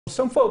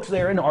Some folks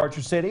there in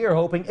Archer City are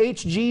hoping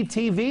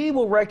HGTV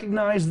will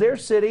recognize their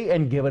city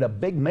and give it a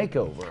big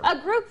makeover. A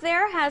group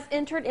there has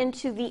entered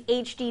into the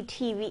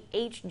HGTV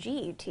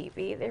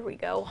there we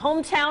go,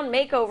 Hometown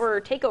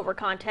Takeover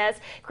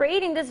contest,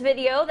 creating this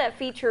video that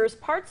features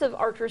parts of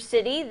Archer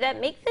City that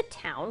make the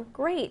town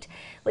great.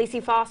 Lacey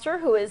Foster,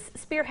 who is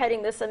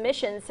spearheading the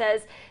submission,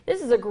 says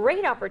this is a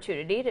great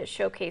opportunity to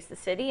showcase the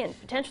city and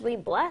potentially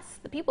bless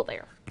the people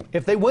there.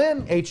 If they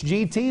win,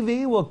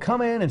 HGTV will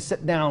come in and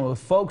sit down with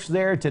folks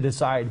there to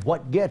decide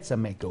what gets a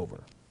makeover.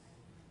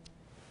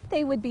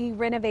 They would be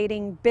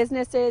renovating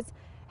businesses,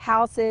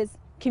 houses,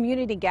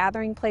 community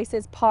gathering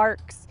places,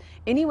 parks,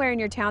 anywhere in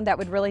your town that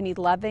would really need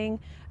loving.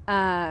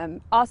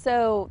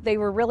 Also, they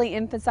were really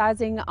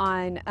emphasizing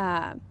on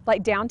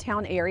like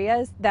downtown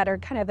areas that are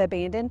kind of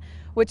abandoned,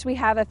 which we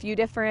have a few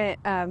different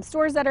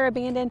stores that are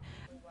abandoned.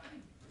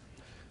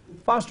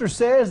 Foster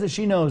says that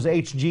she knows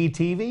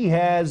HGTV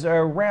has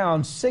around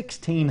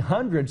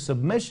 1,600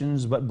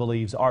 submissions, but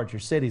believes Archer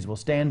Cities will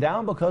stand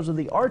down because of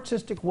the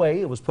artistic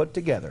way it was put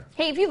together.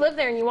 Hey, if you live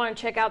there and you want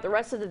to check out the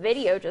rest of the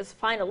video, just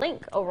find a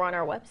link over on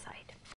our website.